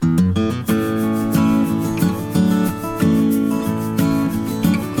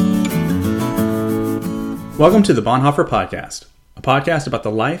Welcome to the Bonhoeffer Podcast, a podcast about the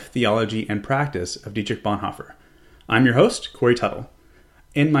life, theology, and practice of Dietrich Bonhoeffer. I'm your host, Corey Tuttle,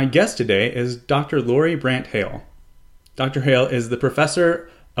 and my guest today is Dr. Lori Brandt Hale. Dr. Hale is the professor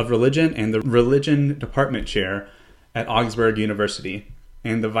of religion and the religion department chair at Augsburg University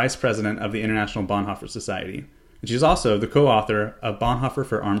and the vice president of the International Bonhoeffer Society. And she's also the co-author of Bonhoeffer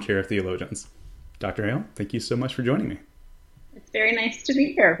for Armchair Theologians. Dr. Hale, thank you so much for joining me. It's very nice to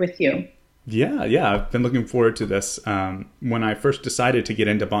be here with you. Yeah, I've been looking forward to this. When I first decided to get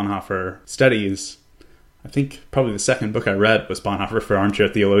into Bonhoeffer studies, I think probably the second book I read was Bonhoeffer for Armchair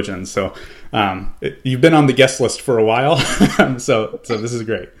Theologians. So you've been on the guest list for a while, so this is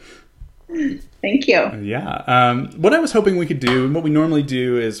great. Thank you. Yeah. What I was hoping we could do, and what we normally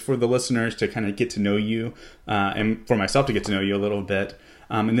do, is for the listeners to kind of get to know you, and for myself to get to know you a little bit,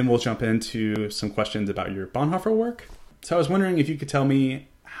 and then we'll jump into some questions about your Bonhoeffer work. So I was wondering if you could tell me,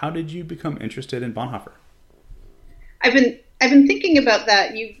 how did you become interested in Bonhoeffer? I've been thinking about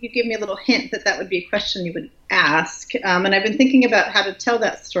that. You gave me a little hint that would be a question you would ask, and I've been thinking about how to tell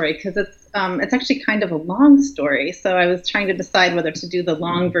that story because it's actually kind of a long story. So I was trying to decide whether to do the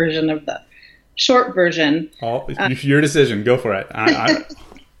long version or the short version. Your decision. Go for it.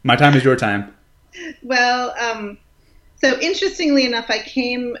 My time is your time. Well, so interestingly enough, I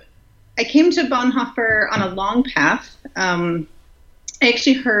came to Bonhoeffer on a long path. I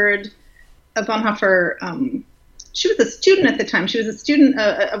actually heard of Bonhoeffer. She was a student at the time. She was a student,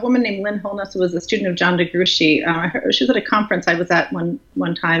 a woman named Lynn Holness, who was a student of John DeGruchy. She was at a conference I was at one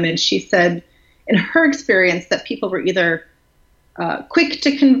time, and she said, in her experience, that people were either quick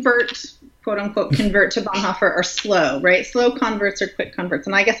to convert, quote unquote, convert to Bonhoeffer, or slow, right? Slow converts or quick converts.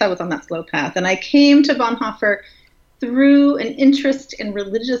 And I guess I was on that slow path. And I came to Bonhoeffer through an interest in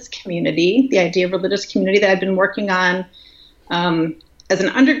religious community, the idea of religious community that I'd been working on as an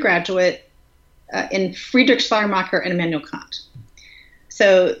undergraduate in Friedrich Schleiermacher and Immanuel Kant.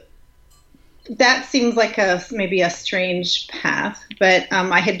 So that seems like maybe a strange path, but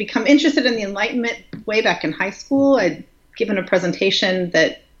I had become interested in the Enlightenment way back in high school. I'd given a presentation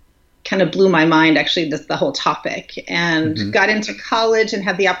that kind of blew my mind, actually, just the whole topic, and got into college and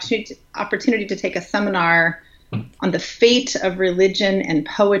had the opportunity to take a seminar on the fate of religion and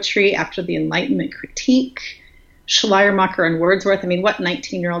poetry after the Enlightenment critique, Schleiermacher and Wordsworth. I mean, what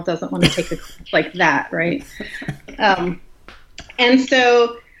 19-year-old doesn't want to take a course like that, right? And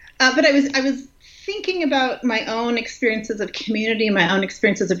so, but I was thinking about my own experiences of community, my own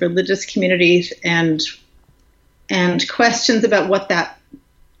experiences of religious communities, and questions about what that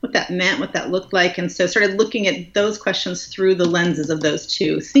meant, what that looked like, and so started looking at those questions through the lenses of those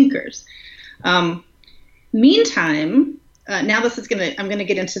two thinkers. Meantime, now I'm going to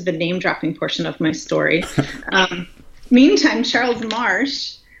get into the name dropping portion of my story. Meantime, Charles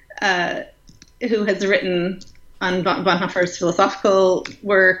Marsh, who has written on Bonhoeffer's philosophical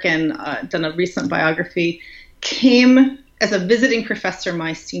work and done a recent biography, came as a visiting professor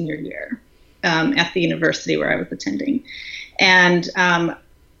my senior year at the university where I was attending, and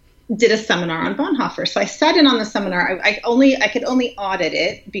did a seminar on Bonhoeffer. So I sat in on the seminar. I could only audit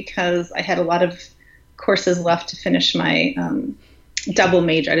it because I had a lot of courses left to finish my double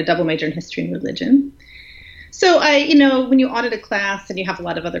major. I had a double major in history and religion. So when you audit a class and you have a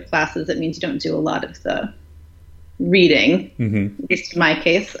lot of other classes, it means you don't do a lot of the reading, at least in my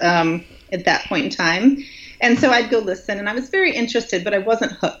case, at that point in time. And so I'd go listen, and I was very interested, but I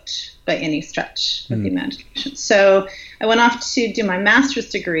wasn't hooked by any stretch of the imagination. So I went off to do my master's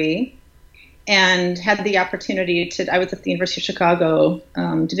degree and had the opportunity I was at the University of Chicago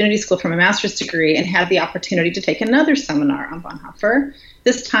Divinity School for my master's degree, and had the opportunity to take another seminar on Bonhoeffer,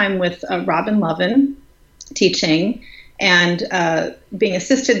 this time with Robin Lovin teaching, and being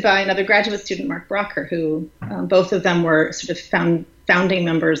assisted by another graduate student, Mark Brocker, who both of them were sort of founding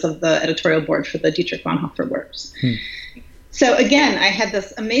members of the editorial board for the Dietrich Bonhoeffer works. So again, I had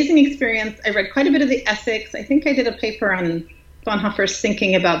this amazing experience. I read quite a bit of the ethics. I think I did a paper on Bonhoeffer's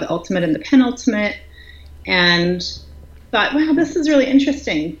thinking about the ultimate and the penultimate, and thought, wow, this is really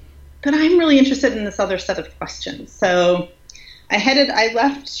interesting, but I'm really interested in this other set of questions. So I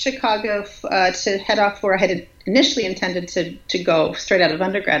left Chicago to head off where I had initially intended to go straight out of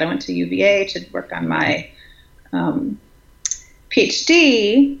undergrad. I went to UVA to work on my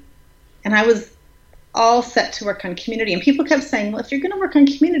PhD, and I was all set to work on community. And people kept saying, well, if you're going to work on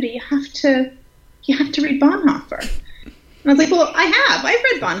community, you have to read Bonhoeffer. And I was like, well, I've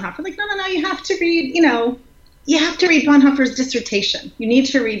read Bonhoeffer. I'm like, no, you have to read Bonhoeffer's dissertation. You need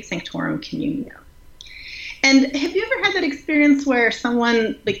to read Sanctorum Communio. And have you ever had that experience where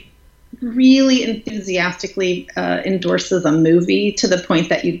someone really enthusiastically endorses a movie to the point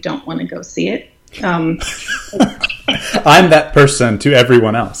that you don't want to go see it? I'm that person to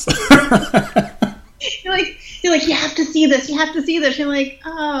everyone else. You're like, you have to see this. You have to see this. You're like,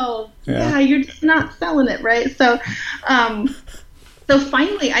 oh, yeah, you're just not selling it, right? So, so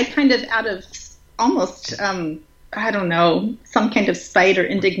finally, I kind of, out of almost, I don't know, some kind of spite or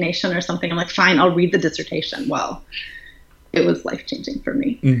indignation or something, I'm like, fine, I'll read the dissertation. Well, it was life-changing for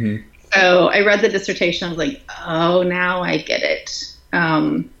me. Mm-hmm. So I read the dissertation. I was like, oh, now I get it.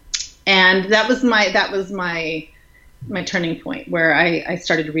 And that was my turning point, where I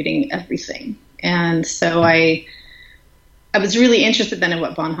started reading everything. And so I was really interested then in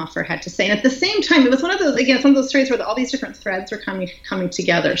what Bonhoeffer had to say. And at the same time, it was one of those stories where all these different threads were coming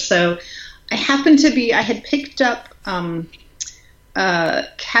together. So I had picked up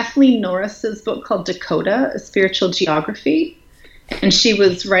Kathleen Norris's book called Dakota, A Spiritual Geography. And she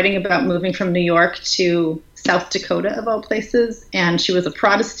was writing about moving from New York to South Dakota, of all places. And she was a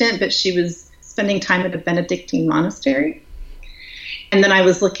Protestant, but she was spending time at a Benedictine monastery. And then I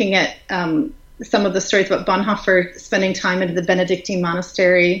was looking at some of the stories about Bonhoeffer spending time at the Benedictine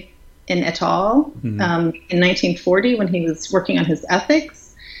monastery in Etal in 1940 when he was working on his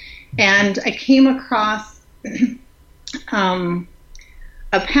ethics. And I came across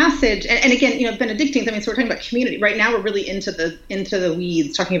a passage, and again, Benedictines, so we're talking about community. Right now we're really into the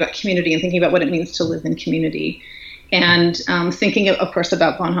weeds, talking about community and thinking about what it means to live in community. And thinking, of course,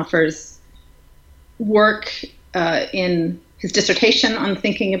 about Bonhoeffer's work in his dissertation on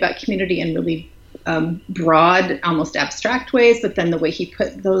thinking about community in really broad, almost abstract ways, but then the way he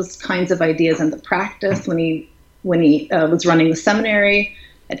put those kinds of ideas into practice when he was running the seminary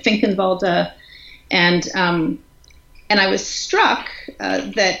at Finkenwalde, and I was struck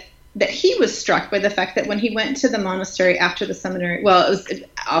that he was struck by the fact that when he went to the monastery after the seminary, well, it was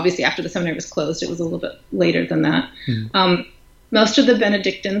obviously after the seminary was closed. It was a little bit later than that. Mm-hmm. Most of the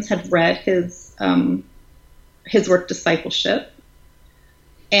Benedictines had read his work Discipleship.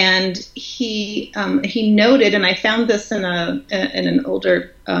 And he noted, and I found this in an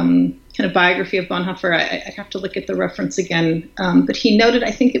older kind of biography of Bonhoeffer. I have to look at the reference again. But he noted,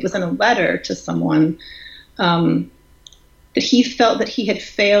 I think it was in a letter to someone, that he felt that he had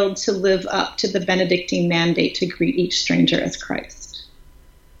failed to live up to the Benedictine mandate to greet each stranger as Christ.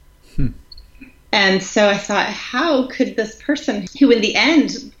 And so I thought, how could this person, who in the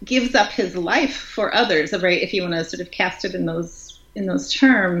end gives up his life for others, right, if you want to sort of cast it in those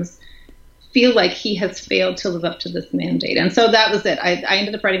terms, feel like he has failed to live up to this mandate? And so that was it. I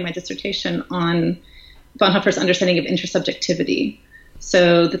ended up writing my dissertation on Bonhoeffer's understanding of intersubjectivity.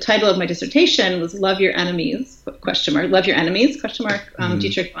 So the title of my dissertation was "Love Your Enemies?" Love your enemies?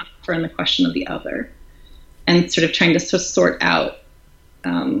 Dietrich Bonhoeffer and the question of the other, and sort of trying to sort out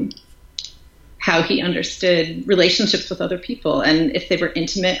how he understood relationships with other people, and if they were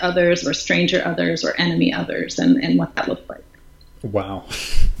intimate others or stranger others or enemy others, and what that looked like. Wow.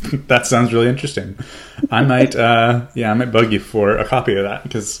 That sounds really interesting. I might bug you for a copy of that,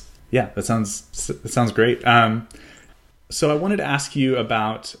 because that sounds great. So I wanted to ask you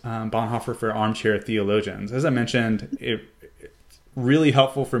about Bonhoeffer for Armchair Theologians. As I mentioned, it's really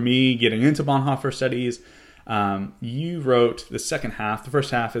helpful for me getting into Bonhoeffer studies. You wrote the second half. The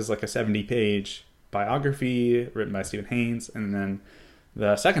first half is like a 70-page biography written by Stephen Haynes, and then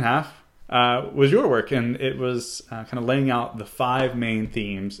the second half was your work, and it was kind of laying out the 5 main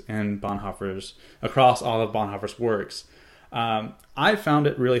themes in across all of Bonhoeffer's works. I found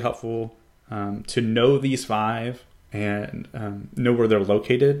it really helpful to know these 5 and know where they're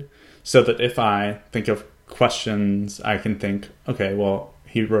located, so that if I think of questions, I can think, okay, well,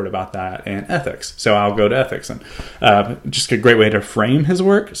 he wrote about that in ethics, so I'll go to ethics, and just a great way to frame his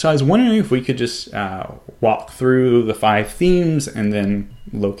work. So I was wondering if we could just walk through the 5 themes and then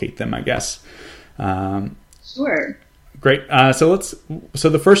locate them, I guess. Sure. Great. So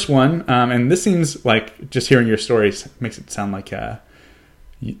the first one, and this seems like, just hearing your stories makes it sound like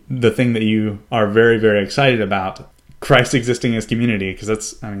the thing that you are very, very excited about, Christ existing as community, because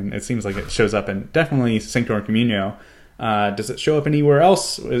it seems like it shows up in definitely Sanctorum Communio. Does it show up anywhere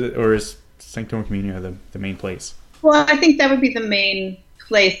else, or is Sanctorum Communio the main place? Well, I think that would be the main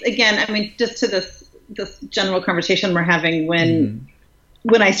place. Again, just to this general conversation we're having,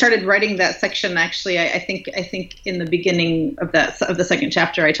 when I started writing that section, actually, I think in the beginning of the second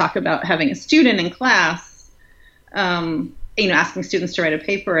chapter, I talk about having a student in class, asking students to write a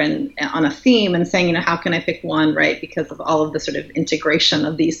paper and on a theme, and saying, how can I pick one, right? Because of all of the sort of integration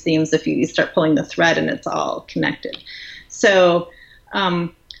of these themes, if you start pulling the thread and it's all connected. So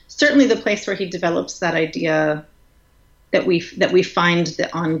certainly the place where he develops that idea that we find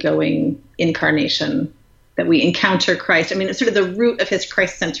the ongoing incarnation, that we encounter Christ. It's sort of the root of his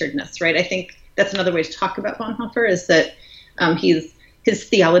Christ-centeredness, right? I think that's another way to talk about Bonhoeffer, is that his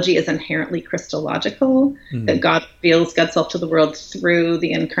theology is inherently Christological, that God reveals God's self to the world through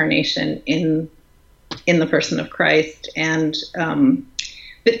the incarnation in the person of Christ. And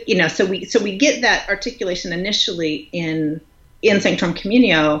but so we get that articulation initially in Sanctorum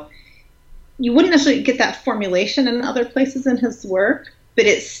Communio. You wouldn't necessarily get that formulation in other places in his work, but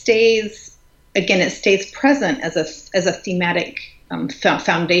it stays present as a thematic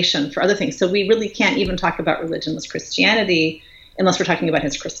foundation for other things. So we really can't even talk about religion as Christianity unless we're talking about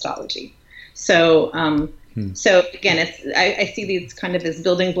his Christology. So again, I see these kind of as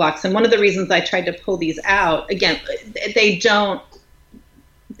building blocks. And one of the reasons I tried to pull these out, again,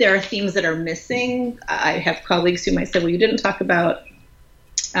 there are themes that are missing. I have colleagues who might say, well, you didn't talk about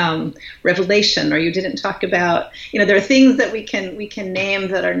Revelation, or you didn't talk about, there are things that we can name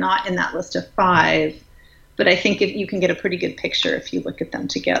that are not in that list of 5. But I think if you can get a pretty good picture if you look at them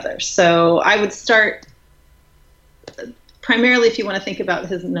together. So I would start primarily, if you want to think about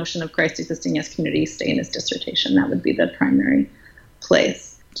his notion of Christ existing as community, stay in his dissertation. That would be the primary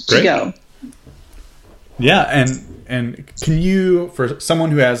place to go. Yeah, and can you, for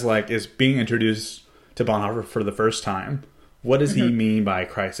someone who is being introduced to Bonhoeffer for the first time, what does he mean by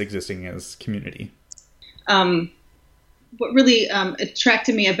Christ existing as community? What really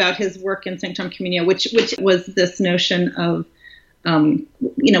attracted me about his work in Sanctorum Communio, which was this notion of,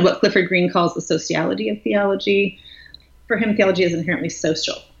 what Clifford Green calls the sociality of theology. For him, theology is inherently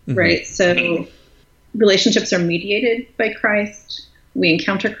social, right? So relationships are mediated by Christ. We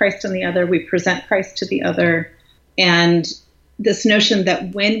encounter Christ in the other. We present Christ to the other. And this notion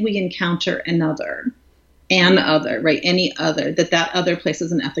that when we encounter an other, right, any other, that other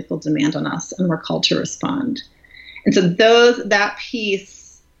places an ethical demand on us, and we're called to respond. And so that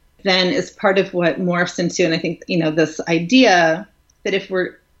piece then is part of what morphs into, and I think, this idea that if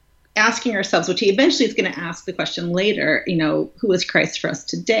we're asking ourselves, which he eventually is going to ask the question later, who is Christ for us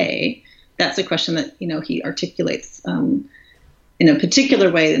today? That's a question that, he articulates in a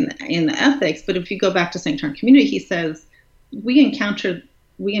particular way in the ethics. But if you go back to Sanctorum Communio, he says, we encountered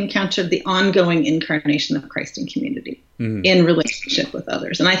the ongoing incarnation of Christ in community, in relationship with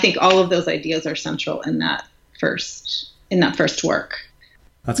others. And I think all of those ideas are central in that first work.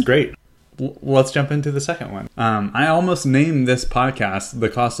 That's great. Let's jump into the second one. I almost named this podcast the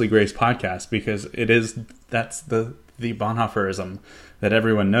Costly Grace Podcast because that's the Bonhoefferism that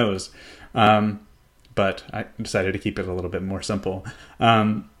everyone knows. But I decided to keep it a little bit more simple.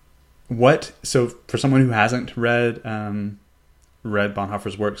 So for someone who hasn't read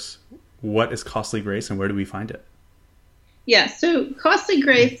Bonhoeffer's works, what is Costly Grace and where do we find it? Yeah, so Costly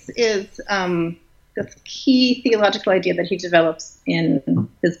Grace is this key theological idea that he develops in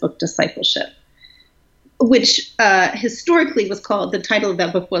his book Discipleship, which historically was called, the title of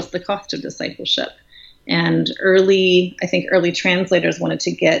that book was The Cost of Discipleship. And early translators wanted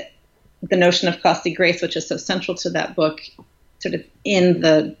to get the notion of costly grace, which is so central to that book, sort of in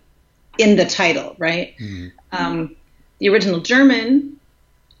the title, right? The original German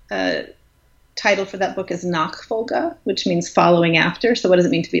title for that book is Nachfolge, which means following after. So what does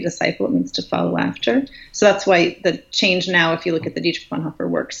it mean to be a disciple? It means to follow after. So that's why the change now, if you look at the Dietrich Bonhoeffer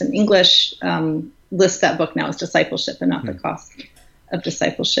works in English, lists that book now as Discipleship and not the cost of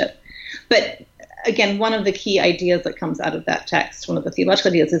discipleship. But again, one of the key ideas that comes out of that text, one of the theological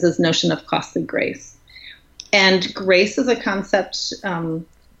ideas, is this notion of costly grace. And grace is a concept,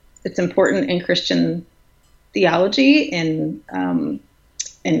 it's important in Christian theology, in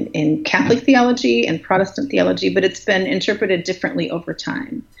Catholic theology and Protestant theology, but it's been interpreted differently over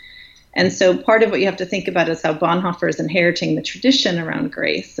time. And so part of what you have to think about is how Bonhoeffer is inheriting the tradition around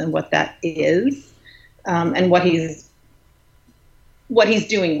grace and what that is, and what he's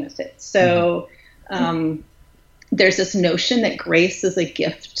doing with it. So there's this notion that grace is a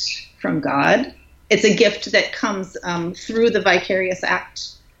gift from God. It's a gift that comes through the vicarious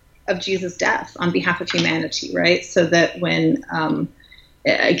act of Jesus' death on behalf of humanity, right? So that when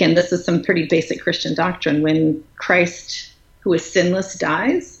again, this is some pretty basic Christian doctrine. When Christ, who is sinless,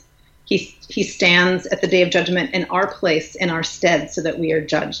 dies, he stands at the day of judgment in our place, in our stead, so that we are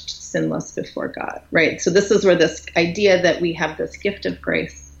judged sinless before God, right? So this is where this idea that we have this gift of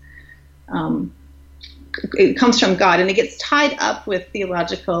grace, it comes from God, and it gets tied up with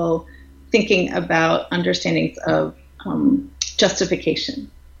theological thinking about understandings of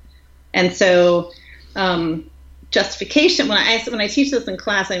justification. And so justification, when I teach this in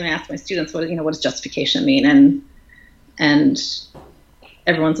class, I ask my students, what does justification mean? And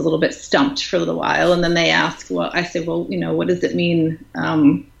everyone's a little bit stumped for a little while, and then they ask, I say, what does it mean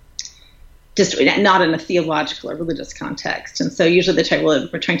just not in a theological or religious context. And so usually they try, well,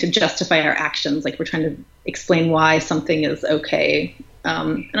 we're trying to justify our actions, like we're trying to explain why something is okay.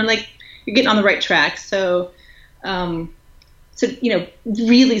 And I'm like, you're getting on the right track. So,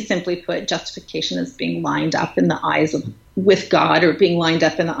 really simply put, justification is being lined up in the eyes with God, or being lined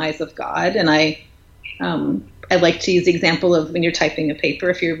up in the eyes of God. And I like to use the example of when you're typing a paper,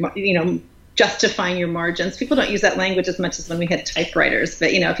 if you're, justifying your margins. People don't use that language as much as when we had typewriters,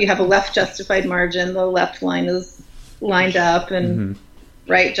 but if you have a left justified margin, the left line is lined up, and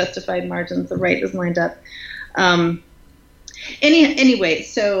right justified margins, the right is lined up. Anyway,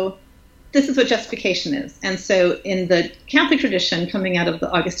 so this is what justification is. And so in the Catholic tradition, coming out of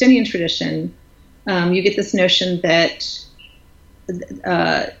the Augustinian tradition, you get this notion that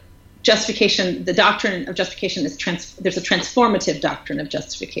justification, the doctrine of justification is there's a transformative doctrine of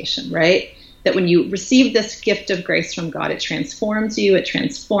justification, right? That when you receive this gift of grace from God, it transforms you, it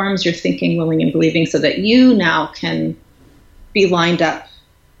transforms your thinking, willing, and believing, so that you now can be lined up.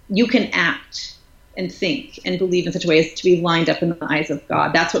 You can act and think and believe in such a way as to be lined up in the eyes of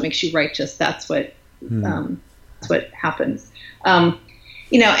God. That's what makes you righteous. That's what happens. And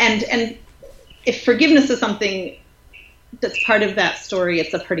if forgiveness is something that's part of that story,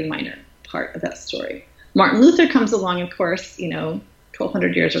 it's a pretty minor part of that story. Martin Luther comes along, of course,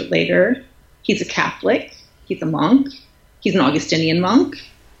 1,200 years later. He's a Catholic. He's a monk. He's an Augustinian monk.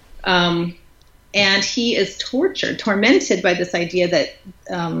 And he is tormented by this idea that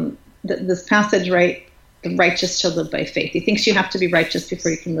this passage, right, the righteous shall live by faith. He thinks you have to be righteous before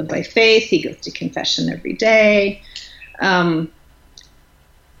you can live by faith. He goes to confession every day. And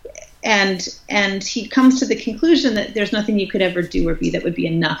he comes to the conclusion that there's nothing you could ever do or be that would be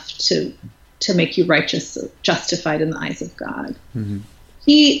enough to make you righteous, justified in the eyes of God. Mm-hmm.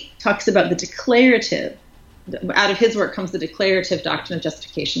 He talks about the declarative. Out of his work comes the declarative doctrine of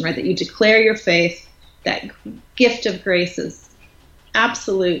justification, right? That you declare your faith, that gift of grace is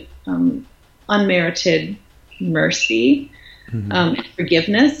absolute, unmerited mercy and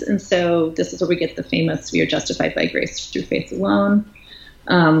forgiveness. And so this is where we get the famous, we are justified by grace through faith alone.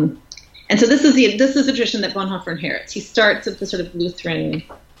 And so this is the tradition that Bonhoeffer inherits. He starts at the sort of Lutheran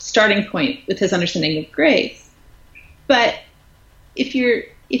starting point with his understanding of grace. But if you're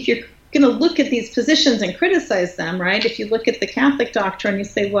going to look at these positions and criticize them, right? If you look at the Catholic doctrine, you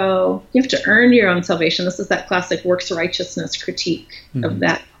say, well, you have to earn your own salvation. This is that classic works righteousness critique of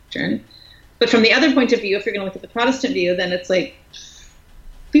that doctrine. But from the other point of view, if you're going to look at the Protestant view, then it's like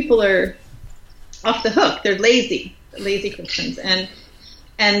people are off the hook. They're lazy Christians. And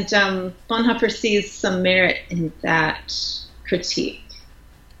Bonhoeffer sees some merit in that critique.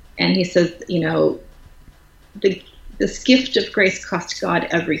 And he says, this gift of grace cost God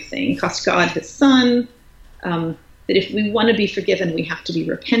everything, cost God his son, that if we want to be forgiven, we have to be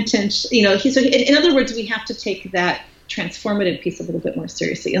repentant. In other words, we have to take that transformative piece a little bit more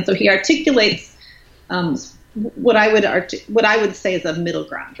seriously. And so he articulates what I would say is a middle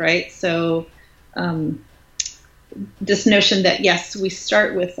ground, right? So this notion that, yes, we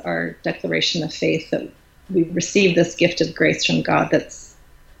start with our declaration of faith, that we receive this gift of grace from God that's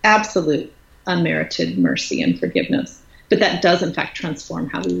absolute, unmerited mercy and forgiveness, but that does in fact transform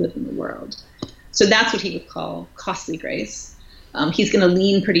how we live in the world. So that's what he would call costly grace. He's going to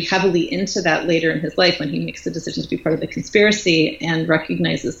lean pretty heavily into that later in his life when he makes the decision to be part of the conspiracy and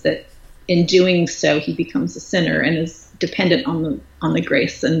recognizes that in doing so he becomes a sinner and is dependent on the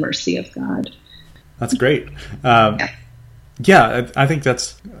grace and mercy of God. That's great. Yeah, I think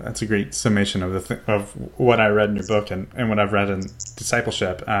that's a great summation of of what I read in your book and what I've read in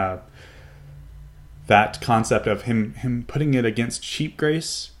Discipleship. That concept of him putting it against cheap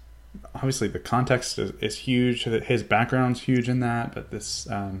grace. Obviously, the context is huge. His background's huge in that, but this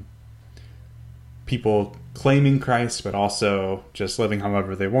people claiming Christ, but also just living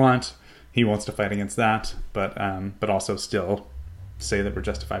however they want. He wants to fight against that, but also still say that we're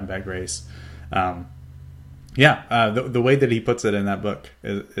justified by grace. The way that he puts it in that book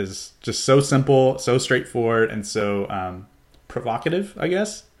is just so simple, so straightforward, and so provocative, I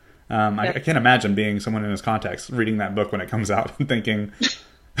guess. I can't imagine being someone in his context reading that book when it comes out and thinking,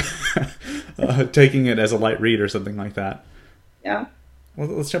 taking it as a light read or something like that. Yeah. Well,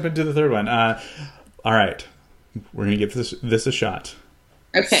 let's jump into the third one. All right. We're going to give this a shot.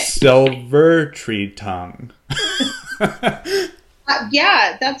 Okay. Silvertretongue.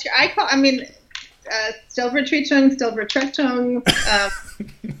 Yeah, that's your, Silvertretongue.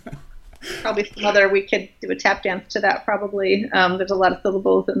 Probably some other, we could do a tap dance to that probably. There's a lot of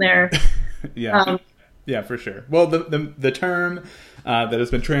syllables in there. Yeah, for sure. Well, the term that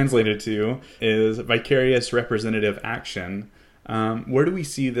has been translated to is vicarious representative action. Where do we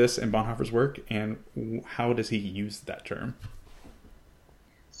see this in Bonhoeffer's work, and how does he use that term?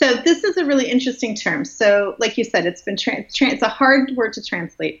 So this is a really interesting term. So, like you said, it's been it's a hard word to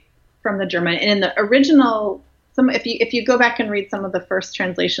translate from the German. And in the original, if you go back and read some of the first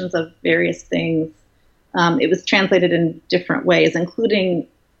translations of various things, it was translated in different ways, including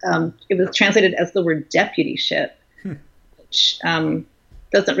it was translated as the word deputyship, which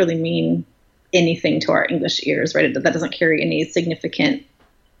doesn't really mean anything to our English ears, right? That doesn't carry any significant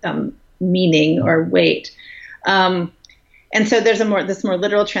meaning or weight. And so there's this more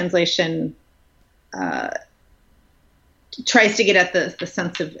literal translation tries to get at the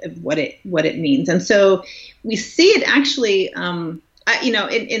sense of what it means. And so we see it actually,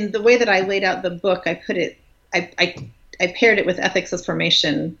 in the way that I laid out the book, I put it, I paired it with ethics as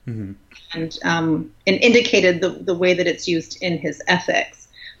formation, and indicated the way that it's used in his ethics.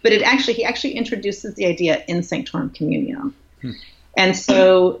 But he actually introduces the idea in Sanctorum Communio. And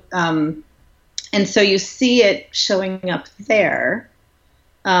so you see it showing up there,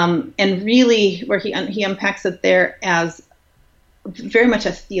 and really where he unpacks it there as very much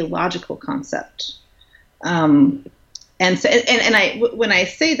a theological concept. And so, when I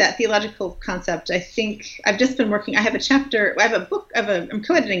say that theological concept, I think I've just been working. I have a book. I'm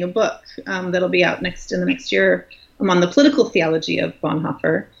co-editing a book that'll be out in the next year. I'm on the political theology of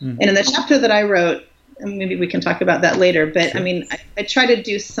Bonhoeffer, and in the chapter that I wrote, and maybe we can talk about that later. But sure. I try to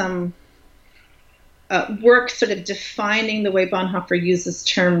do some work sort of defining the way Bonhoeffer uses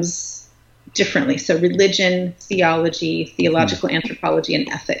terms differently. So religion, theology, theological anthropology, and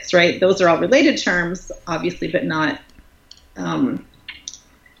ethics, right? Those are all related terms, obviously, but not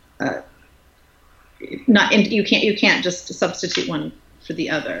you can't just substitute one for the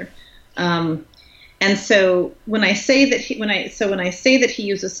other. And so when I say that he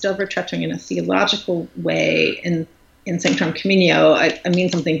uses Stellvertretung in a theological way in Sanctorum Communio, I mean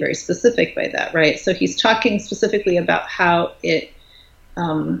something very specific by that, right? So he's talking specifically about how it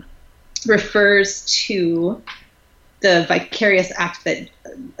refers to the vicarious act that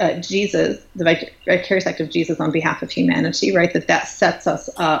the vicarious act of Jesus on behalf of humanity, right? That sets us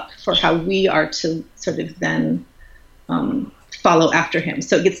up for how we are to sort of then follow after him.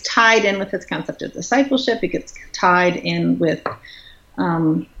 So it gets tied in with his concept of discipleship. It gets tied in with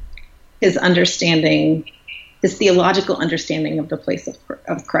his understanding, his theological understanding of the place of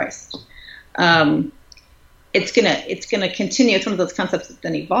Christ. It's gonna continue. It's one of those concepts that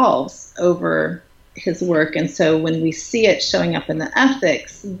then evolves over his work, and so when we see it showing up in the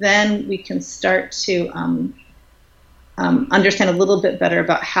ethics, then we can start to understand a little bit better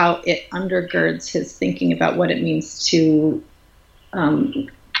about how it undergirds his thinking about what it means to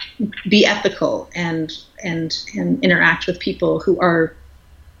be ethical and interact with people who are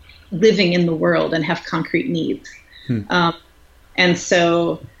living in the world and have concrete needs. And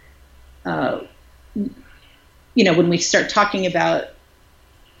so, when we start talking about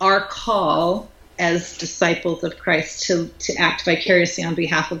our call as disciples of Christ to act vicariously on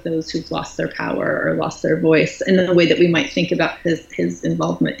behalf of those who've lost their power or lost their voice, in the way that we might think about his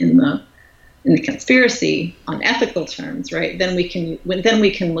involvement in the conspiracy on ethical terms, right? Then we can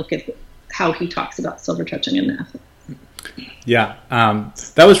look at how he talks about Stellvertretung in the ethics. Yeah,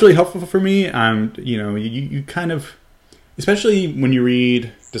 that was really helpful for me. You kind of, especially when you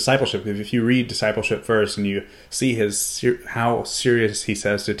read discipleship, if you read discipleship first and you see how serious he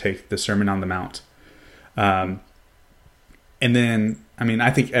says to take the Sermon on the Mount, and then,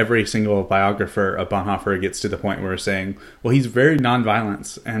 I think every single biographer of Bonhoeffer gets to the point where saying, well, he's very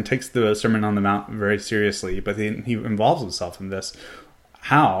nonviolent and takes the Sermon on the Mount very seriously, but then he involves himself in this.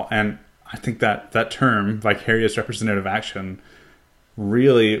 How? And I think that term, vicarious representative action,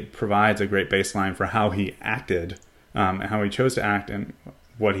 really provides a great baseline for how he acted, and how he chose to act, and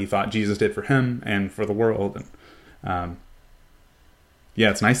what he thought Jesus did for him and for the world. And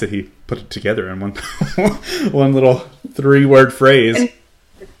it's nice that he put it together in one little 3-word phrase. So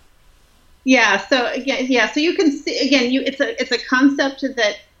you can see again. It's a concept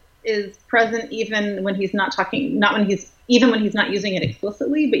that is present even when he's not talking, even when he's not using it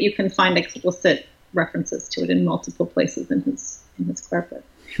explicitly, but you can find explicit references to it in multiple places in his corpus.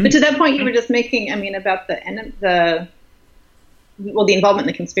 But to that point you were just making, about the involvement in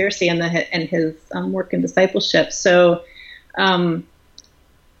the conspiracy and his work in discipleship. So, so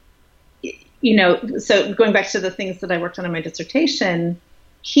going back to the things that I worked on in my dissertation,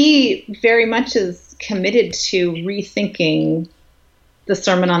 he very much is committed to rethinking the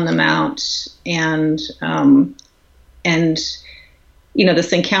Sermon on the Mount and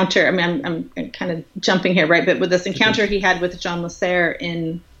this encounter. I'm kind of jumping here, right? But with this encounter he had with John Lasserre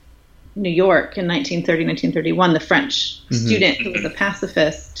in New York in 1930, 1931, the French student who was a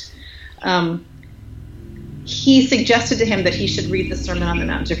pacifist, he suggested to him that he should read the Sermon on the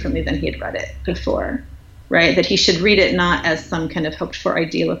Mount differently than he had read it before, right? That he should read it not as some kind of hoped for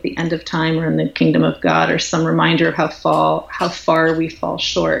ideal at the end of time or in the kingdom of God, or some reminder of how far we fall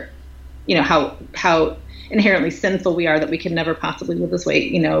short, how inherently sinful we are, that we can never possibly live this way.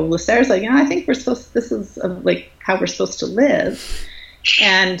 Lasserre's like, I think this is like how we're supposed to live.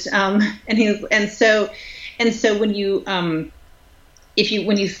 And so when you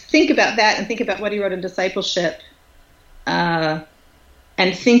when you think about that and think about what he wrote in Discipleship, and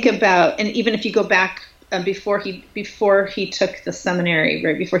think about, and even if you go back before he took the seminary,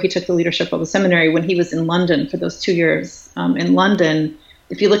 right before he took the leadership of the seminary, when he was in London for those 2 years in London,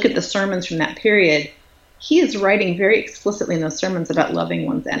 if you look at the sermons from that period, he is writing very explicitly in those sermons about loving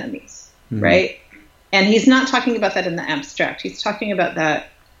one's enemies, right? And he's not talking about that in the abstract. He's talking about that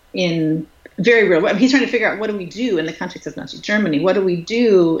in very real. He's trying to figure out, what do we do in the context of Nazi Germany? What do we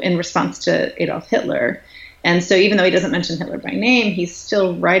do in response to Adolf Hitler? And so even though he doesn't mention Hitler by name, he's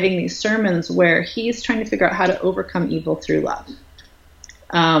still writing these sermons where he's trying to figure out how to overcome evil through love.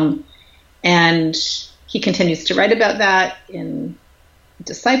 And he continues to write about that in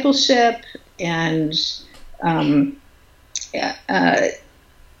Discipleship. And, I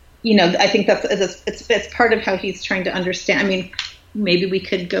think it's part of how he's trying to understand. I mean, maybe we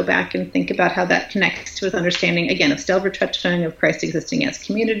could go back and think about how that connects to his understanding, again, of Stellvertretung, of Christ existing as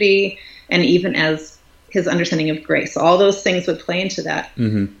community, and even as his understanding of grace. All those things would play into that.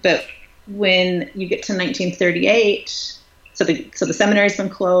 But when you get to 1938, so the seminary's been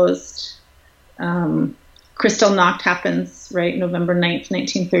closed. Kristallnacht happens, right, November 9th,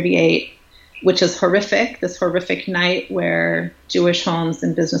 1938, which is horrific, this horrific night where Jewish homes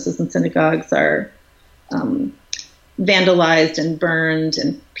and businesses and synagogues are vandalized and burned,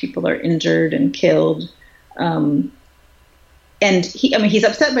 and people are injured and killed. And he's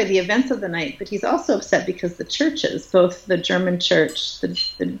upset by the events of the night, but he's also upset because the churches, both the German church,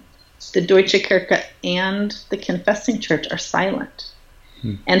 the Deutsche Kirche, and the confessing church are silent.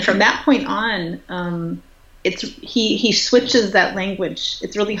 And from that point on, he switches that language.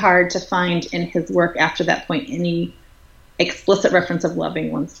 It's really hard to find in his work after that point any explicit reference of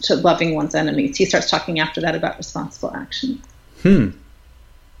loving one's enemies. He starts talking after that about responsible action.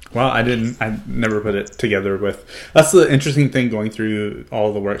 Well, I never put it together with. That's the interesting thing going through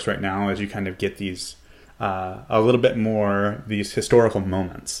all the works right now, is you kind of get these a little bit more these historical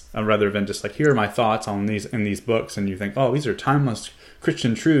moments, rather than just like, here are my thoughts on these in these books, and you think, oh, these are timeless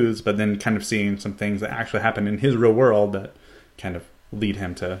Christian truths, but then kind of seeing some things that actually happen in his real world that kind of lead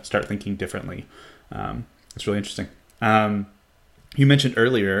him to start thinking differently. It's really interesting. You mentioned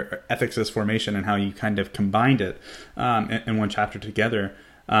earlier ethics as formation and how you kind of combined it in one chapter together.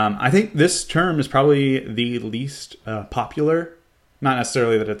 I think this term is probably the least popular. Not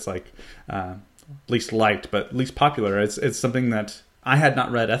necessarily that it's like least liked, but least popular. It's something that I had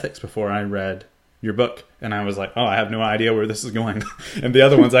not read ethics before I read your book, and I was like, oh, I have no idea where this is going. And the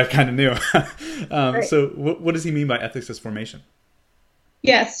other ones I kind of knew. Right. So what does he mean by ethics as formation?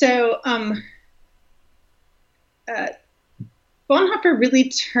 Yeah, so Bonhoeffer really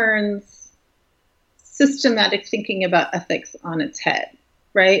turns systematic thinking about ethics on its head,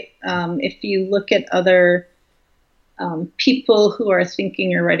 right? If you look at other people who are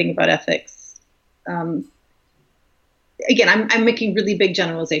thinking or writing about ethics, again, I'm making really big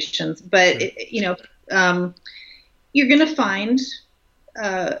generalizations, but you're going to find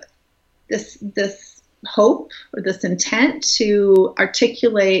this hope or this intent to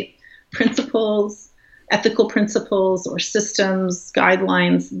articulate principles, ethical principles or systems,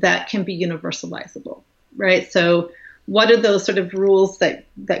 guidelines that can be universalizable, right? So what are those sort of rules that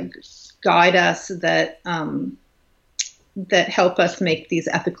guide us, that help us make these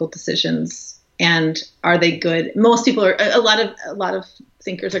ethical decisions? And are they good? Most people are, a lot of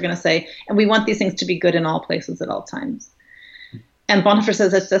thinkers are going to say, and we want these things to be good in all places at all times. And Bonhoeffer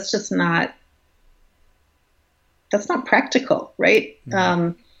says that's not practical, right?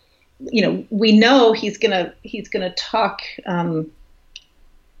 Mm-hmm. We know he's gonna talk in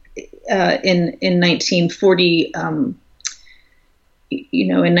 1940. In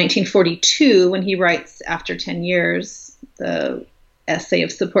 1942, when he writes After 10 Years, the essay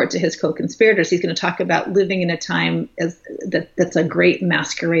of support to his co-conspirators, he's going to talk about living in a time that's a great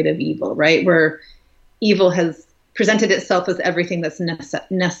masquerade of evil, right? Where evil has presented itself as everything that's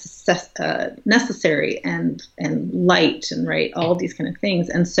necessary and light and right, all these kind of things.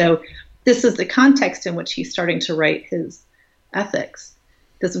 And so this is the context in which he's starting to write his ethics.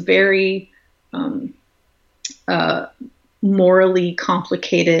 This very morally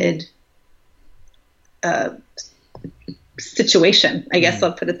complicated situation, I guess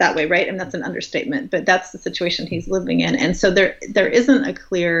I'll put it that way, right? And that's an understatement, but that's the situation he's living in. And so there isn't a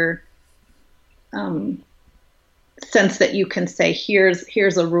clear sense that you can say,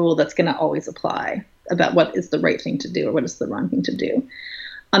 here's a rule that's going to always apply about what is the right thing to do or what is the wrong thing to do.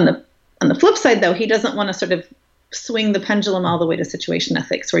 On the flip side, though, he doesn't want to sort of swing the pendulum all the way to situation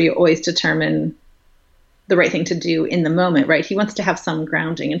ethics, where you always determine the right thing to do in the moment, right? He wants to have some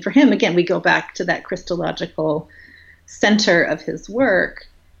grounding. And for him, again, we go back to that Christological center of his work.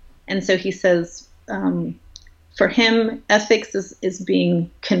 And so he says, for him, ethics is being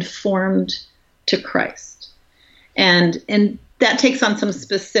conformed to Christ. And that takes on some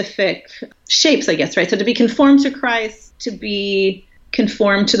specific shapes, I guess, right? So to be conformed to Christ, to be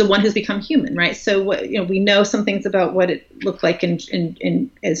conformed to the one who's become human, right? So we know some things about what it looked like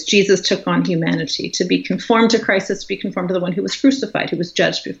in as Jesus took on humanity. To be conformed to Christ is to be conformed to the one who was crucified, who was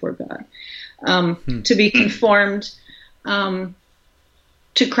judged before God. To be conformed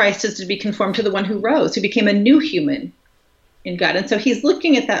to Christ is to be conformed to the one who rose, who became a new human in God. And so he's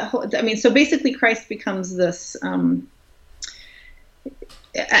looking at that whole, so basically Christ becomes this,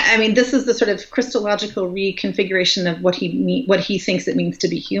 this is the sort of Christological reconfiguration of what he thinks it means to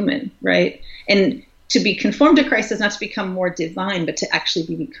be human, right? And to be conformed to Christ is not to become more divine, but to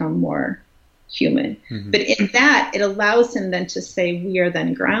actually become more human. Mm-hmm. But in that, it allows him then to say we are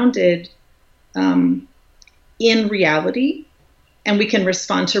then grounded in reality, and we can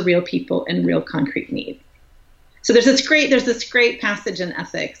respond to real people and real concrete need. So there's this great passage in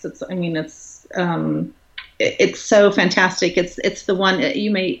Ethics. It's so fantastic. It's the one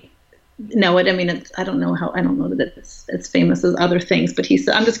you may know it. I don't know that it's famous as other things, but he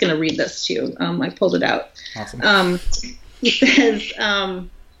said, I'm just going to read this to you. I pulled it out. Awesome. He says,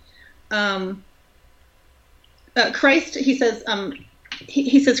 Christ, he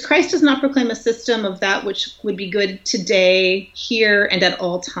says, Christ does not proclaim a system of that which would be good today, here, and at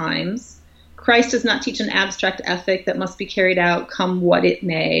all times. Christ does not teach an abstract ethic that must be carried out, come what it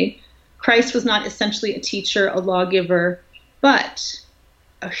may. Christ was not essentially a teacher, a lawgiver, but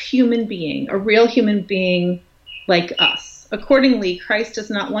a human being, a real human being like us. Accordingly, Christ does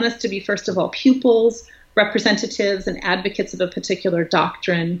not want us to be, first of all, pupils, representatives, and advocates of a particular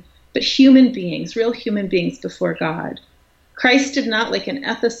doctrine, but human beings, real human beings before God. Christ did not, like an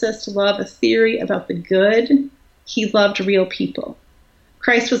ethicist, love a theory about the good. He loved real people.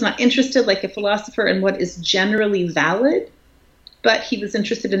 Christ was not interested, like a philosopher, in what is generally valid, but he was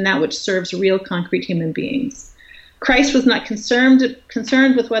interested in that which serves real, concrete human beings. Christ was not concerned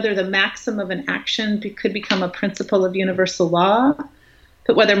with whether the maxim of an action could become a principle of universal law,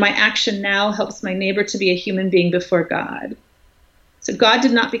 but whether my action now helps my neighbor to be a human being before God. So God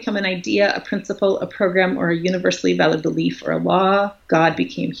did not become an idea, a principle, a program, or a universally valid belief or a law. God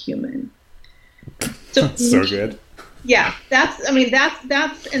became human. That's so good. Yeah, that's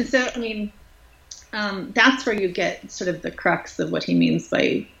where you get sort of the crux of what he means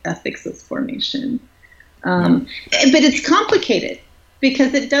by ethics as formation. But it's complicated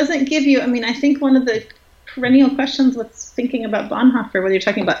because it doesn't give you, I think one of the perennial questions with thinking about Bonhoeffer, whether you're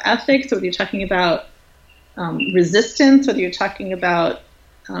talking about ethics, or whether you're talking about resistance, whether you're talking about,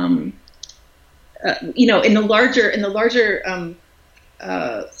 in the larger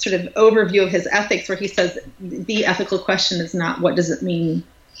sort of overview of his ethics, where he says the ethical question is not what does it mean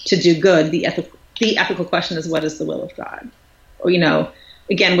to do good. The ethical question is what is the will of God, or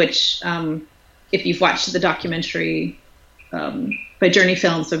again, which if you've watched the documentary by Journey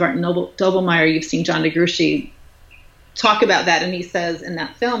Films by Martin Doblmeier, you've seen John DeGruchy talk about that, and he says in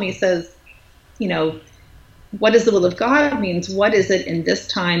that film, what is the will of God means what is it in this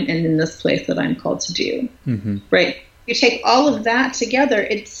time and in this place that I'm called to do, mm-hmm. Right? You take all of that together,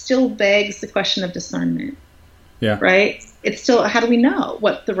 it still begs the question of discernment. Yeah. Right? It's still, how do we know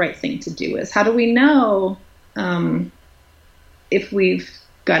what the right thing to do is? How do we know if we've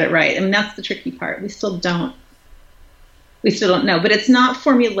got it right? That's the tricky part. We still don't know, but it's not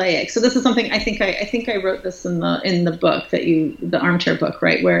formulaic. So this is something I think I wrote this in the book the Armchair book,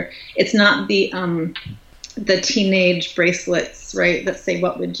 right? Where it's not the teenage bracelets, right, that say,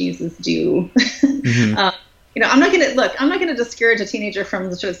 what would Jesus do? Mm-hmm. I'm not going to discourage a teenager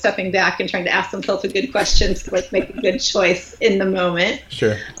from sort of stepping back and trying to ask themselves a good question to make a good choice in the moment.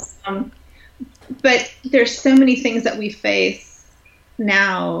 Sure. But there's so many things that we face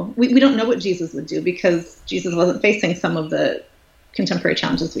now. We don't know what Jesus would do because Jesus wasn't facing some of the contemporary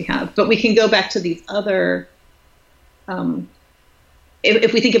challenges we have. But we can go back to these other,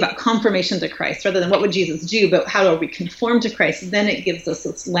 if we think about conformation to Christ, rather than what would Jesus do, but how are we conform to Christ, then it gives us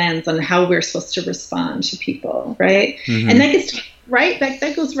this lens on how we're supposed to respond to people, right? Mm-hmm. And that gets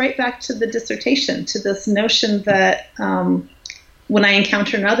that goes right back to the dissertation, to this notion that when I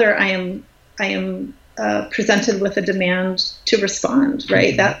encounter another, I am presented with a demand to respond,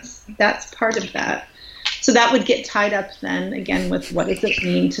 right? Mm-hmm. That's part of that. So that would get tied up then again with what does it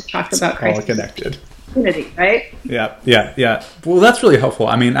mean to talk about Christ? All connected. Unity, right? Yeah. Well, that's really helpful.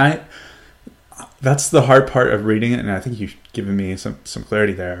 I mean, that's the hard part of reading it, and I think you've given me some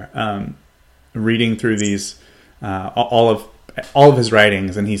clarity there. Reading through these, all of his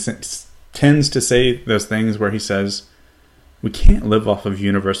writings, and he tends to say those things where he says, we can't live off of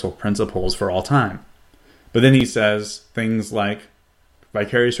universal principles for all time. But then he says things like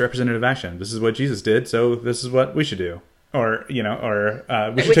vicarious representative action. This is what Jesus did, so this is what we should do. Or, we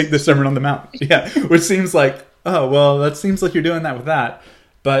should take the Sermon on the Mount. Yeah, which seems like, oh, well, that seems like you're doing that with that.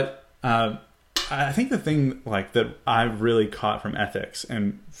 But I think the thing that I've really caught from ethics,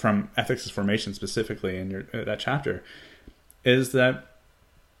 and from ethics as formation specifically in that chapter, is that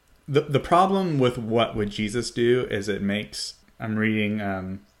the problem with what would Jesus do is it makes. I'm reading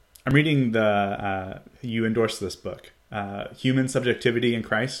the you endorsed this book, Human Subjectivity in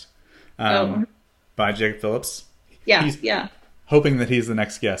Christ, by Jacob Phillips. Yeah. Hoping that he's the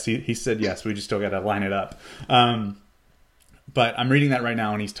next guest. He said yes. We just still got to line it up. But I'm reading that right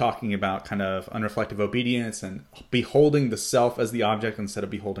now, and he's talking about kind of unreflective obedience and beholding the self as the object instead of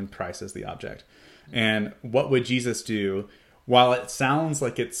beholding Christ as the object. And what would Jesus do? While it sounds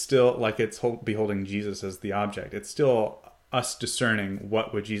like it's still it's beholding Jesus as the object, it's still us discerning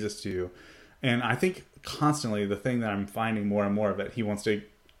what would Jesus do. And I think constantly the thing that I'm finding more and more of that he wants to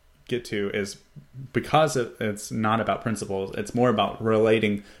get to is, because it's not about principles, it's more about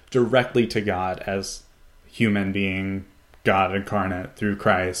relating directly to God as human being, God incarnate through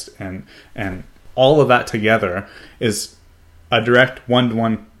Christ, and all of that together is a direct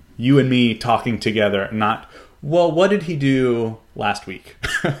one-to-one, you and me talking together, not, well, what did he do last week?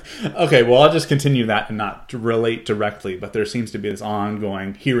 Okay, well, I'll just continue that and not relate directly, but there seems to be this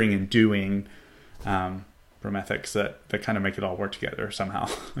ongoing hearing and doing from ethics that kind of make it all work together somehow,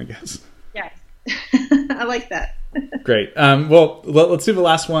 I guess. Yes. I like that. Great. Well, let's do the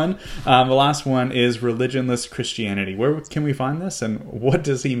last one. The last one is religionless Christianity. Where can we find this, and what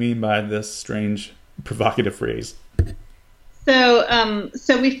does he mean by this strange, provocative phrase? So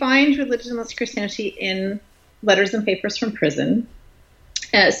we find religionless Christianity in Letters and Papers from Prison,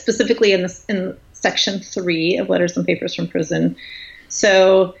 specifically in section 3 of Letters and Papers from Prison.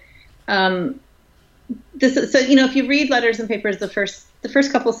 So, if you read Letters and Papers, the first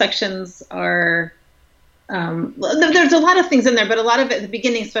couple sections are, there's a lot of things in there, but a lot of it at the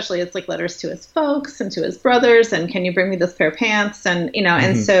beginning, especially, it's like letters to his folks and to his brothers, and can you bring me this pair of pants, and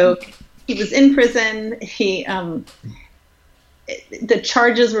and so he was in prison. He the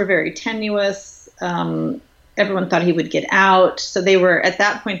charges were very tenuous. Everyone thought he would get out. So at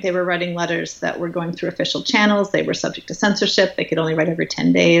that point, they were writing letters that were going through official channels. They were subject to censorship. They could only write every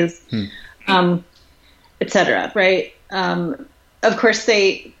 10 days, etc. Right? Of course,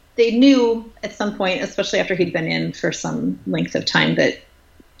 they knew at some point, especially after he'd been in for some length of time, that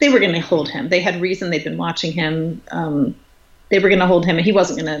they were going to hold him. They had reason. They'd been watching him. They were going to hold him, and he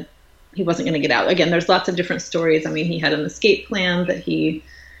wasn't going to get out. Again, there's lots of different stories. I mean, he had an escape plan that he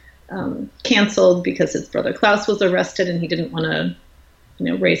canceled because his brother Klaus was arrested, and he didn't want to,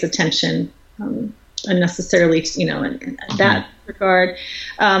 raise attention unnecessarily, in that regard.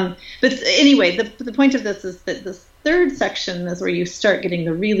 But anyway, the point of this is that this third section is where you start getting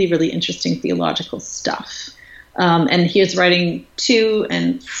the really, really interesting theological stuff. And he is writing to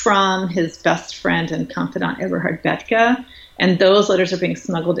and from his best friend and confidant, Eberhard Bethge, and those letters are being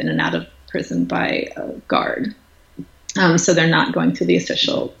smuggled in and out of prison by a guard. So they're not going through the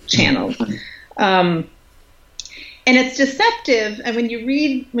official channels. And it's deceptive. And when you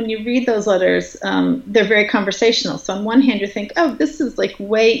read those letters, they're very conversational. So on one hand, you think, oh, this is like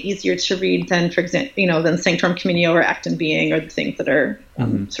way easier to read than, for example, than Sanctorum Communio or Actum Being, or the things that are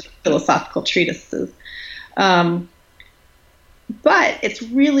sort of philosophical treatises. But it's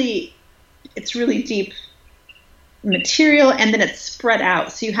really deep material, and then it's spread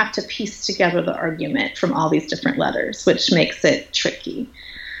out. So you have to piece together the argument from all these different letters, which makes it tricky.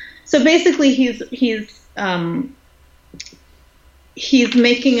 So basically, he's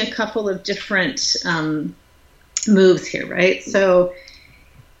making a couple of different moves here, right? So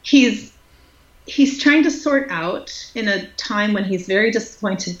he's trying to sort out, in a time when he's very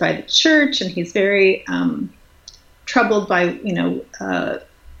disappointed by the church, and he's very troubled by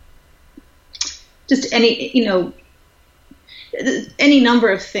just any number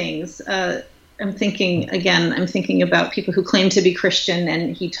of things. I'm thinking about people who claim to be Christian,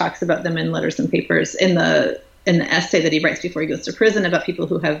 and he talks about them in Letters and Papers, in the in the essay that he writes before he goes to prison about people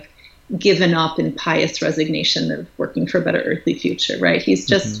who have given up in pious resignation of working for a better earthly future, right? He's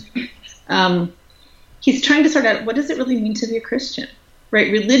just, he's trying to sort out, what does it really mean to be a Christian,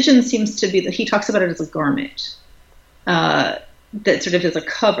 right? Religion seems to be, that he talks about it as a garment that sort of is a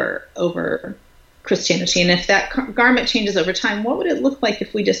cover over Christianity. And if that garment changes over time, what would it look like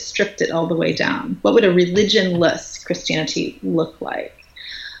if we just stripped it all the way down? What would a religionless Christianity look like?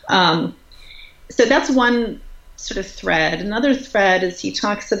 So that's one sort of thread. Another thread is he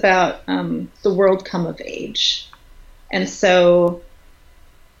talks about the world come of age. And so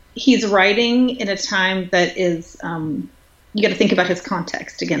he's writing in a time that is, you got to think about his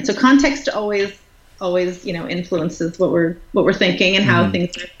context again. So context always, influences what we're thinking and how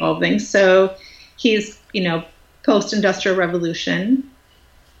things are evolving. So he's, post-industrial revolution.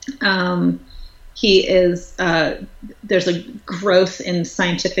 He is, there's a growth in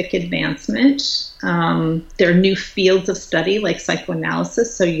scientific advancement. There are new fields of study like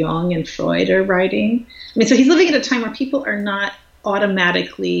psychoanalysis. So Jung and Freud are writing. So he's living at a time where people are not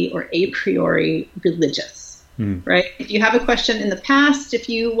automatically or a priori religious, right? If you have a question in the past, if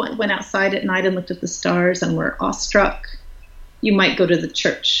you went outside at night and looked at the stars and were awestruck, you might go to the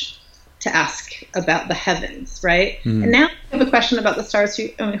church to ask about the heavens, right? And now you have a question about the stars. Who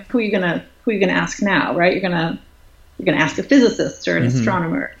are you gonna ask now, right? You're gonna ask a physicist or an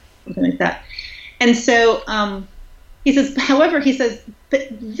astronomer, something like that. And so he says, but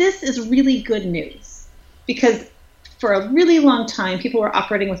this is really good news, because for a really long time, people were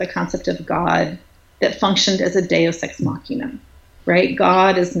operating with a concept of God that functioned as a deus ex machina, right?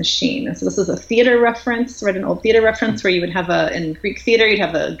 God is machine. And so this is a theater reference, right? An old theater reference where you would have in Greek theater, you'd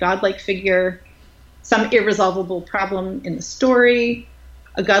have a godlike figure, some irresolvable problem in the story,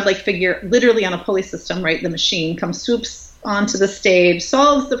 a godlike figure literally on a pulley system, right? The machine swoops onto the stage,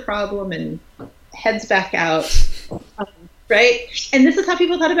 solves the problem, and heads back out, right? And this is how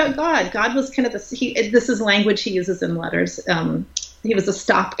people thought about God. God was kind of this is language he uses in letters. He was a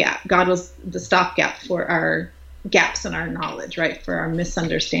stopgap. God was the stopgap for our gaps in our knowledge, right? For our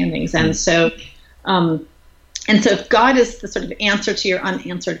misunderstandings. And so if God is the sort of answer to your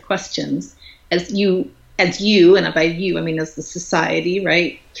unanswered questions, as you, and by you, I mean as the society,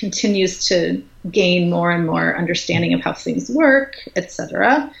 right, continues to gain more and more understanding of how things work,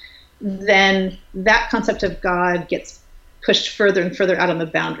 etc., then that concept of God gets pushed further and further out on the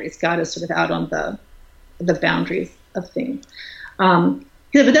boundaries. God is sort of out on the boundaries of things. But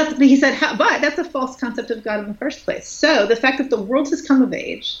that's a false concept of God in the first place. So the fact that the world has come of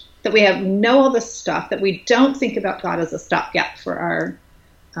age, that we know all this stuff, that we don't think about God as a stopgap for our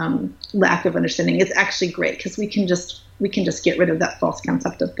lack of understanding, is actually great, because we can just get rid of that false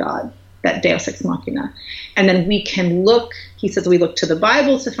concept of God, that deus ex machina, and then we can look. He says we look to the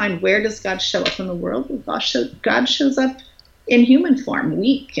Bible to find, where does God show up in the world? Well, God shows up in human form,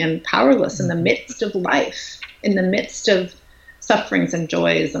 weak and powerless, in the midst of life, in the midst of sufferings and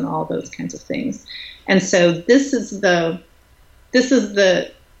joys and all those kinds of things. And so this is the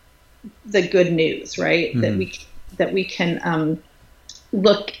good news, right? That we can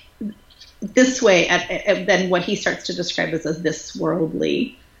look this way at then what he starts to describe as this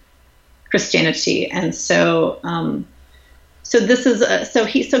worldly Christianity. And so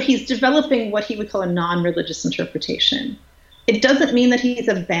he's developing what he would call a non-religious interpretation. It doesn't mean that he's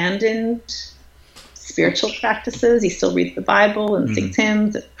abandoned spiritual practices. He still reads the Bible and sings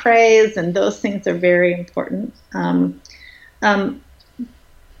hymns and prays, and those things are very important. But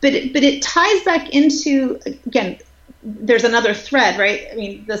it ties back into, again, there's another thread, right? I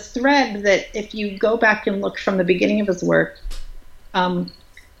mean, the thread that if you go back and look from the beginning of his work,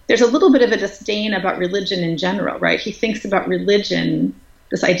 there's a little bit of a disdain about religion in general, right? He thinks about religion,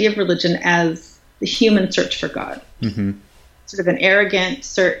 this idea of religion, as the human search for God. Sort of an arrogant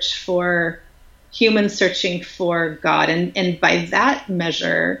search for humans searching for God. And by that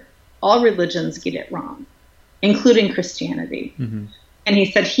measure, all religions get it wrong, including Christianity. And he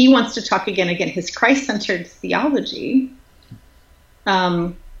said he wants to talk again, his Christ-centered theology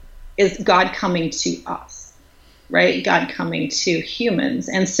is God coming to us, right? God coming to humans.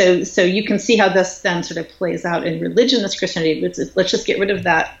 And so you can see how this then sort of plays out in religionless Christianity. Let's just get rid of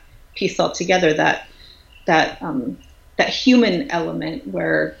that piece altogether, that human element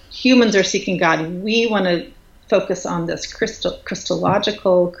where humans are seeking God. We want to focus on this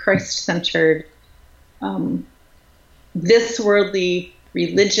Christological, Christ-centered, this worldly,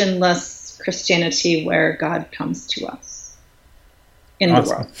 religionless Christianity where God comes to us in the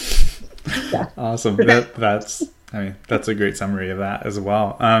world. Yeah. Awesome. That's a great summary of that as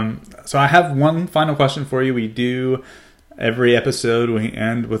well. So I have one final question for you. We do every episode we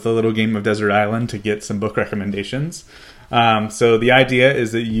end with a little game of Desert Island to get some book recommendations. So the idea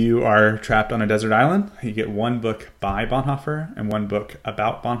is that you are trapped on a desert island. You get one book by Bonhoeffer and one book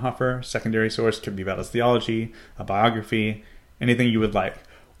about Bonhoeffer. Secondary source could be about his theology, a biography, anything you would like.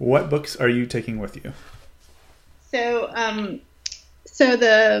 What books are you taking with you? So the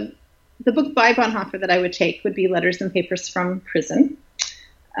book by Bonhoeffer that I would take would be Letters and Papers from Prison.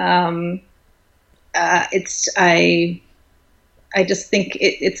 I just think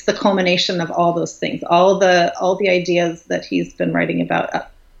it's the culmination of all those things, all the ideas that he's been writing about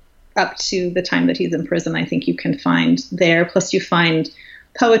up to the time that he's in prison. I think you can find there. Plus, you find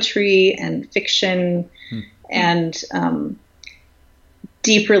poetry and fiction and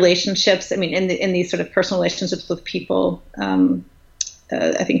deep relationships. I mean, in these sort of personal relationships with people. I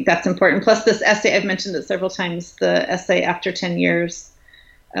think that's important. Plus, this essay, I've mentioned it several times, the essay After 10 Years,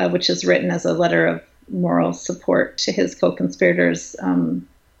 which is written as a letter of moral support to his co-conspirators,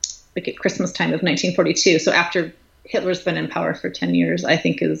 like at Christmas time of 1942. So after Hitler's been in power for 10 years, I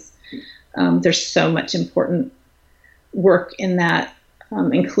think there's so much important work in that,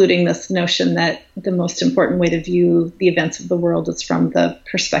 including this notion that the most important way to view the events of the world is from the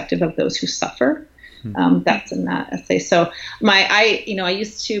perspective of those who suffer. That's in that essay. So I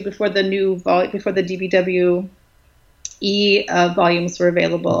used to, before the DBWE volumes were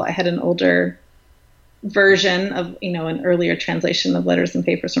available, I had an older version of, an earlier translation of Letters and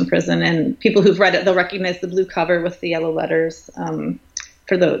Papers from Prison, and people who've read it, they'll recognize the blue cover with the yellow letters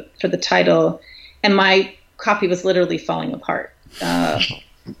for the title. And my copy was literally falling apart.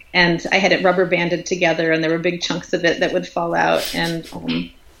 And I had it rubber banded together, and there were big chunks of it that would fall out. And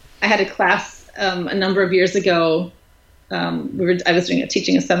I had a class a number of years ago. I was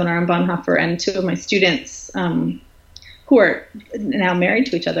teaching a seminar on Bonhoeffer, and two of my students, who are now married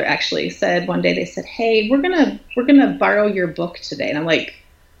to each other, actually said one day, they said, "Hey, we're gonna borrow your book today." And I'm like,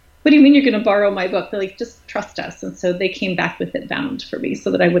 "What do you mean you're gonna borrow my book?" They're like, "Just trust us." And so they came back with it bound for me so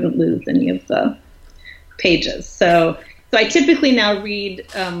that I wouldn't lose any of the pages. So I typically now read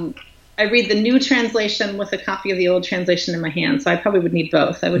the new translation with a copy of the old translation in my hand. So I probably would need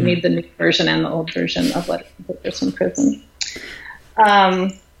both. I would need the new version and the old version of Letters and Papers from Prison.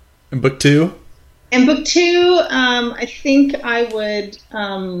 And book two? In book two, I think I would,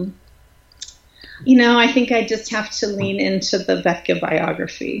 I think I just have to lean into the Bethke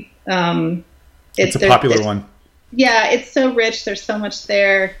biography. It's a popular one. Yeah, it's so rich. There's so much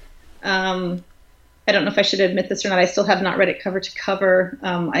there. I don't know if I should admit this or not. I still have not read it cover to cover.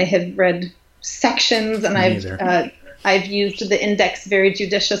 I have read sections, and I've used the index very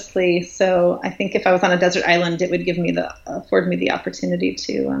judiciously. So I think if I was on a desert island, it would afford me the opportunity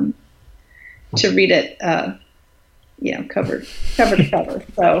to read it, cover to cover.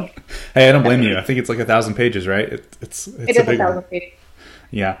 So, hey, I don't blame you. I think it's like 1,000 pages, right? It's a big 1,000 pages.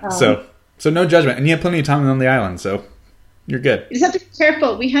 Yeah. So no judgment, and you have plenty of time on the island, so you're good. You just have to be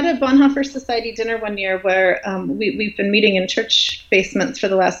careful. We had a Bonhoeffer Society dinner one year where we've been meeting in church basements for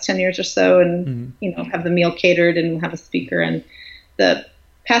the last 10 years or so, and have the meal catered and have a speaker. And the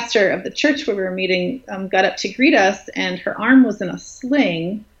pastor of the church where we were meeting got up to greet us, and her arm was in a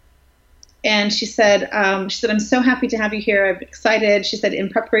sling. And she said, "I'm so happy to have you here. I'm excited." She said, "In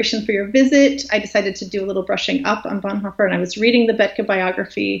preparation for your visit, I decided to do a little brushing up on Bonhoeffer, and I was reading the Bethke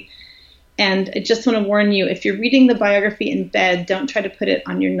biography. And I just want to warn you, if you're reading the biography in bed, don't try to put it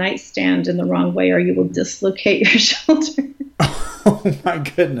on your nightstand in the wrong way, or you will dislocate your shoulder." Oh my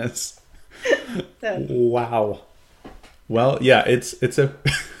goodness! Wow. Well, yeah, it's a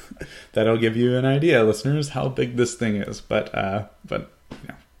that'll give you an idea, listeners, how big this thing is. But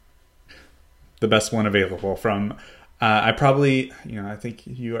the best one available from, I think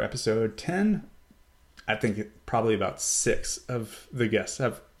you are episode 10. I think probably about 6 of the guests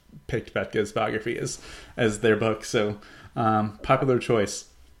have picked Bethke's biography as their book. So, popular choice.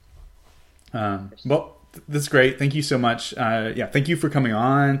 Well, this is great. Thank you so much. Thank you for coming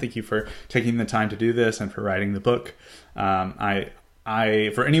on. Thank you for taking the time to do this and for writing the book. I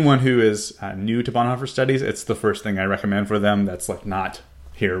for anyone who is new to Bonhoeffer studies, it's the first thing I recommend for them. That's like not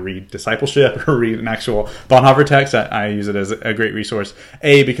here, read discipleship or read an actual Bonhoeffer text. I use it as a great resource.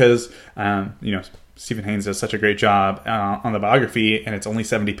 Because, Stephen Haynes does such a great job on the biography, and it's only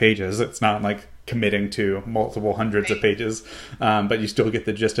 70 pages. It's not like committing to multiple hundreds of pages, but you still get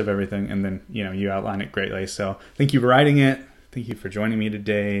the gist of everything, and then, you outline it greatly. So thank you for writing it. Thank you for joining me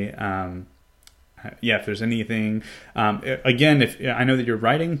today. If there's anything, again, if I know that you're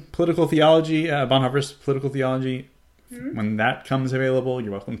writing political theology, Bonhoeffer's political theology, when that comes available,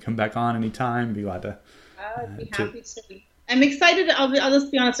 you're welcome to come back on anytime. Be glad to. I'd be happy to. I'm excited. I'll just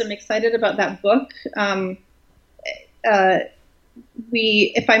be honest. I'm excited about that book.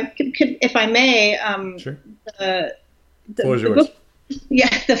 if I may, Sure. the book. Yeah.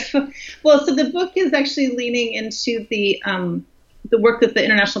 So the book is actually leaning into the work that the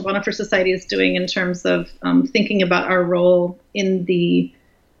International Bonhoeffer Society is doing in terms of thinking about our role in the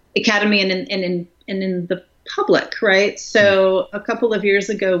academy and in the public, right? So a couple of years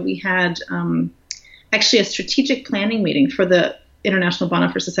ago, we had actually a strategic planning meeting for the International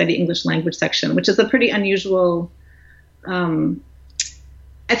Bonhoeffer Society English Language section, which is a pretty unusual. I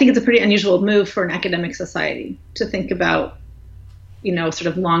think it's a pretty unusual move for an academic society to think about, sort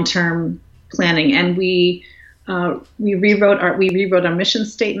of long-term planning. And we rewrote our mission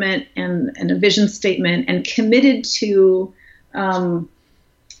statement and a vision statement, and committed to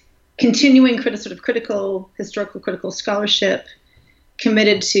continuing historical critical scholarship,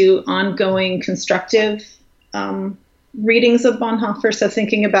 committed to ongoing constructive readings of Bonhoeffer. So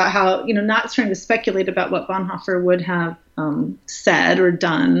thinking about how, not trying to speculate about what Bonhoeffer would have said or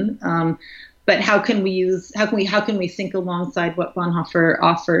done, but how can we think alongside what Bonhoeffer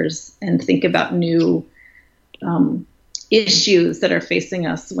offers and think about new issues that are facing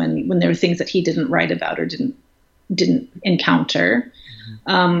us when there are things that he didn't write about or didn't encounter.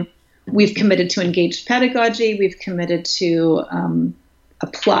 We've committed to engaged pedagogy. We've committed to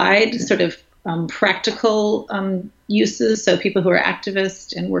applied sort of practical uses. So people who are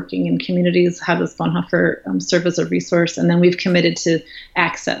activists and working in communities, how does Bonhoeffer serve as a resource? And then we've committed to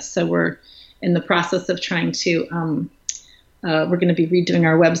access. So we're in the process of trying to, we're going to be redoing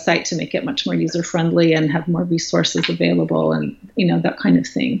our website to make it much more user-friendly and have more resources available and, that kind of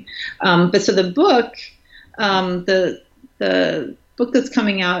thing. But so the book, the book that's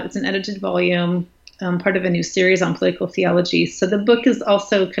coming out, it's an edited volume, part of a new series on political theology. So the book is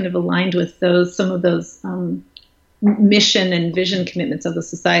also kind of aligned with some of those mission and vision commitments of the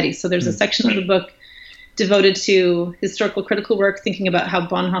society. So there's a section of the book devoted to historical critical work, thinking about how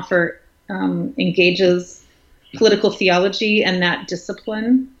Bonhoeffer engages political theology and that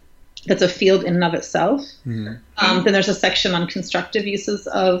discipline. That's a field in and of itself. Then there's a section on constructive uses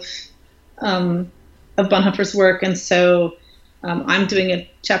of Bonhoeffer's work. And so I'm doing a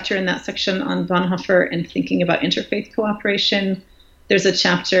chapter in that section on Bonhoeffer and thinking about interfaith cooperation. There's a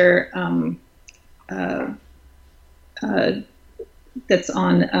chapter that's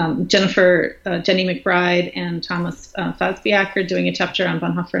on Jenny McBride and Thomas Fasbiaker doing a chapter on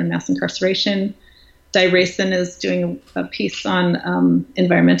Bonhoeffer and mass incarceration. Di Racin is doing a piece on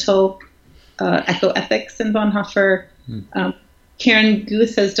environmental ecoethics in Bonhoeffer. Karen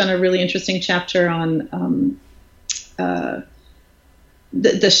Guth has done a really interesting chapter on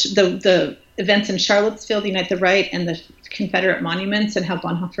the events in Charlottesville, the Unite the Right, and the Confederate monuments, and how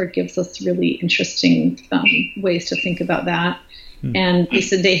Bonhoeffer gives us really interesting ways to think about that. And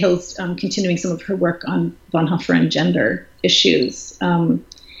Lisa Dayhill's continuing some of her work on Bonhoeffer and gender issues.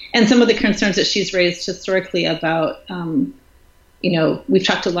 And some of the concerns that she's raised historically about, we've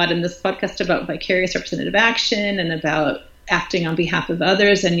talked a lot in this podcast about vicarious representative action and about acting on behalf of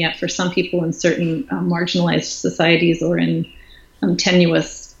others. And yet for some people in certain marginalized societies or in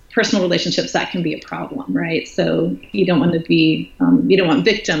tenuous personal relationships, that can be a problem, right? So you don't want to be, you don't want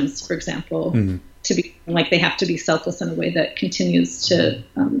victims, for example, to be like they have to be selfless in a way that continues to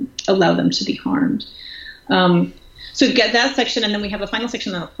allow them to be harmed. So we've got that section, and then we have a final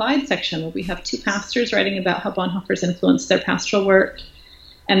section, an applied section, where we have two pastors writing about how Bonhoeffer's influenced their pastoral work.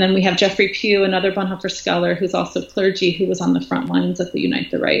 And then we have Jeffrey Pugh, another Bonhoeffer scholar who's also clergy, who was on the front lines of the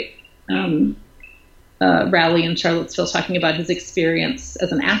Unite the Right rally in Charlottesville, talking about his experience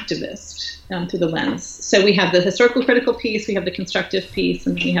as an activist through the lens. So we have the historical critical piece, we have the constructive piece,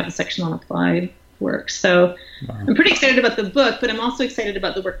 and then we have a section on applied work. So I'm pretty excited about the book, but I'm also excited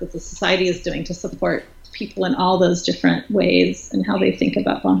about the work that the society is doing to support people in all those different ways and how they think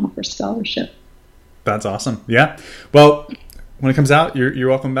about Bonhoeffer scholarship. That's awesome. Yeah. Well, when it comes out, you're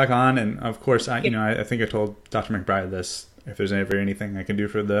welcome back on. And of course, I think I told Dr. McBride this, if there's ever anything I can do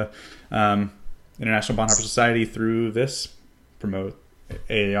for the International Bonhoeffer Society through this, promote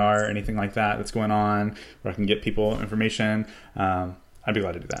AAR, anything like that that's going on, where I can get people information, I'd be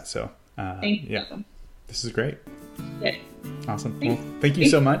glad to do that. So yeah, this is great. Yeah. Awesome. Well, thank you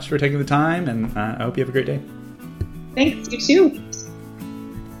so much for taking the time, and I hope you have a great day. Thanks. You too.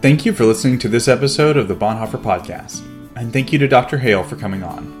 Thank you for listening to this episode of the Bonhoeffer Podcast, and thank you to Dr. Hale for coming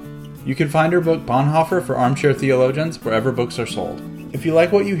on. You can find her book Bonhoeffer for Armchair Theologians wherever books are sold. If you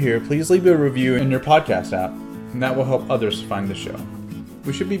like what you hear, please leave a review in your podcast app, and that will help others find the show.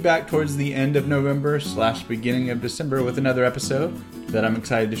 We should be back towards the end of November / beginning of December with another episode that I'm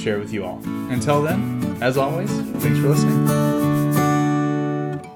excited to share with you all. Until then, as always, thanks for listening.